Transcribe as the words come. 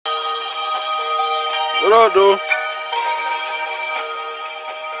What up, dude?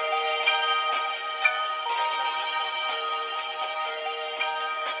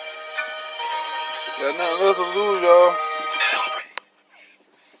 Got nothing left to lose, y'all.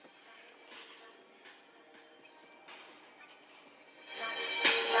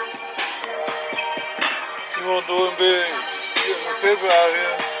 You wanna do it big? Get my paper out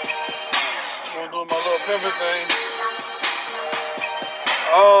here. You wanna do my little pimping thing?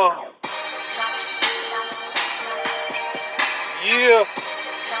 Yeah.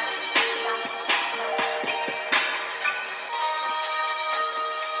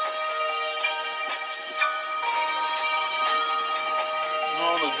 You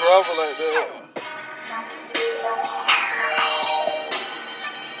on the driver like that.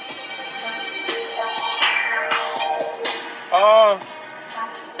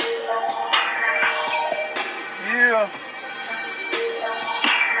 Yeah.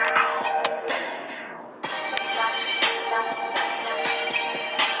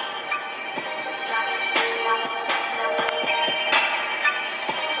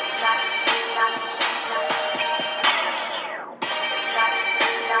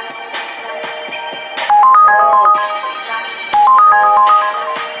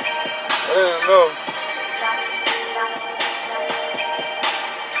 I didn't know.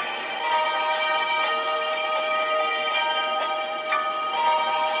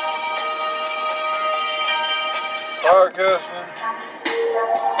 Podcasting.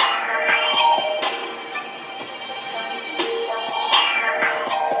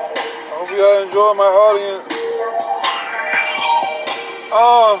 I hope y'all enjoy my audience.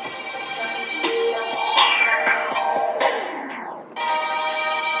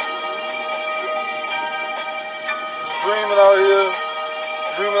 Just dreaming out here,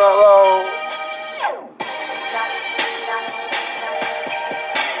 dreaming out loud.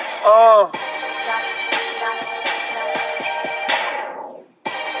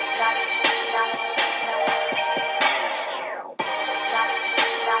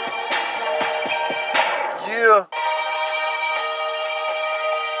 Yeah.